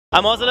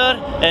I'm Ocelot,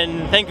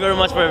 and thank you very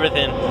much for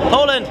everything.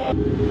 Holland!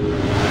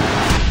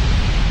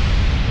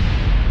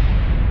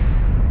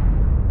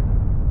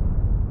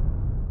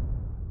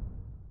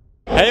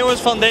 Hey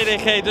jongens van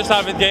DDG,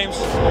 DusDavidGames.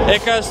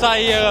 Ik sta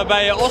hier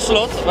bij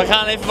Ocelot. We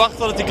gaan even wachten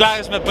tot hij klaar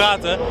is met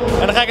praten.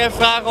 En dan ga ik even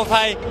vragen of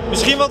hij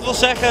misschien wat wil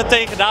zeggen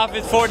tegen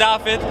David, voor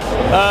David.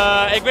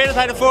 Ik weet dat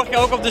hij de vorige keer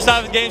ook op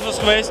DusDavidGames was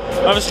geweest.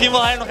 Maar misschien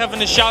wil hij nog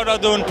even een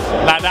shout-out doen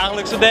naar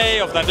Dagelijkse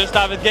D of naar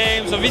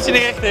DusDavidGames of iets in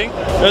die richting.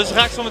 Dus dan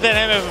ga ik zo meteen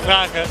hem even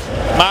vragen.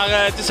 Maar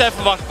het is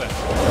even wachten.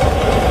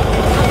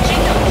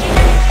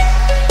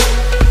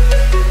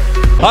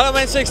 Hallo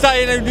mensen, ik sta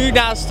hier nu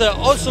naast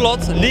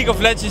Ocelot, League of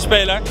Legends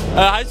speler.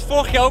 Hij is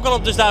vorige keer ook al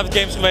op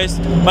DusDavidGames geweest,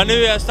 maar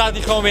nu staat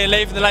hij gewoon weer in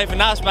levende lijven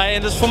naast mij.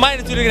 En dat is voor mij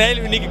natuurlijk een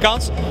hele unieke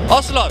kans.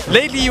 Ocelot,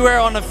 lately you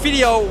were on a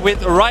video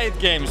with Riot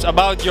Games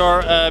about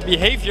your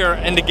behavior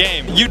in the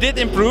game. You did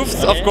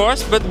improve, of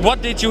course, but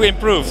what did you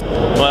improve?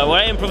 Well,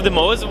 what I improved the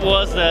most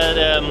was that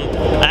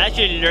I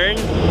actually learned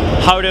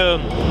how to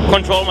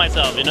control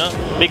myself, you know?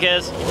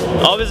 Because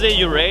obviously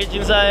you rage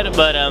inside,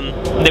 but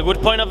the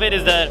good point of it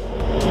is that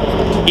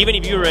even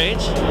if you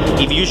rage,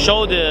 if you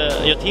show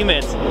your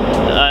teammates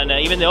and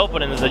even the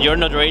opponents that you're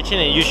not raging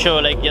and you show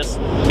like just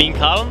being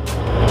calm,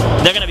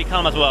 they're gonna be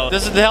calm as well.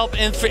 Does it help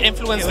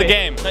influence the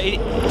game? So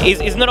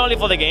it's not only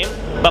for the game,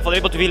 but for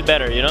people to feel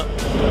better, you know?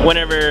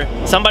 Whenever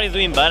somebody's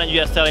doing bad and you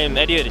just tell him,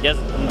 hey dude, just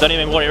don't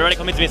even worry, everybody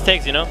commits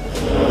mistakes, you know?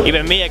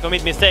 Even me, I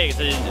commit mistakes,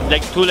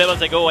 like 2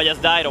 levels ago I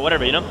just died or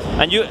whatever, you know?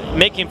 And you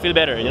make him feel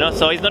better, you know?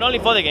 So it's not only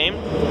for the game,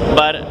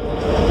 but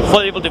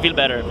for people to feel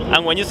better.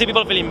 And when you see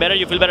people feeling better,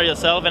 you feel better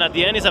yourself, and at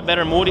the end it's a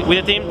better mood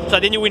with the team, so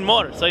then you win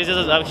more, so it's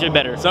just actually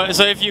better.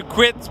 So if you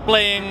quit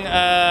playing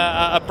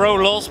a pro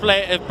LoL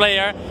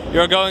player,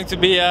 you're going to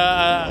be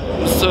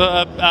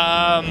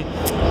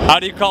how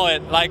do you call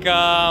it? Like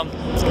a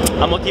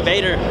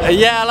motivator.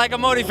 Yeah, like a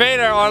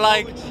motivator, or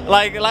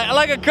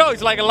like a coach,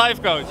 like a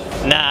life coach.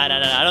 Nah,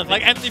 I don't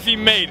think. Like MTV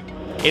made.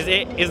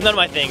 It's not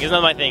my thing, it's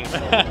not my thing.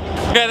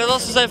 Oké, dat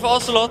was dus even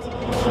Ocelot.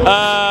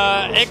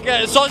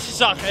 Zoals je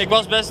zag, ik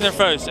was best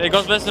nerveus. Ik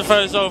was best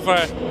nerveus over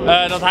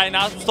dat hij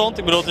naast me stond.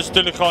 Ik bedoel, het is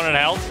natuurlijk gewoon een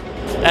held.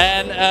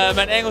 En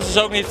mijn Engels is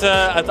ook niet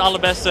het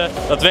allerbeste.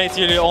 Dat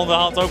weten jullie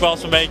onderhand ook wel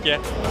zo'n beetje.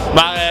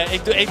 Maar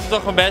ik doe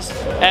toch mijn best.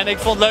 En ik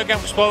vond het leuk hem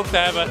gesproken te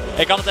hebben.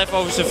 Ik had het even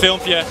over zijn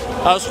filmpje.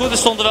 Als het goed is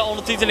stond er wel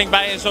ondertiteling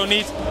bij en zo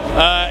niet.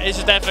 Is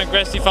het even een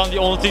kwestie van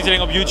die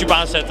ondertiteling op YouTube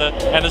aanzetten.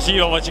 En dan zie je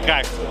wel wat je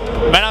krijgt.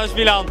 Mijn naam is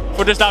Milan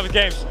voor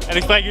DusDavidGames. En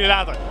ik spreek jullie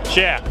later.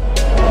 Share!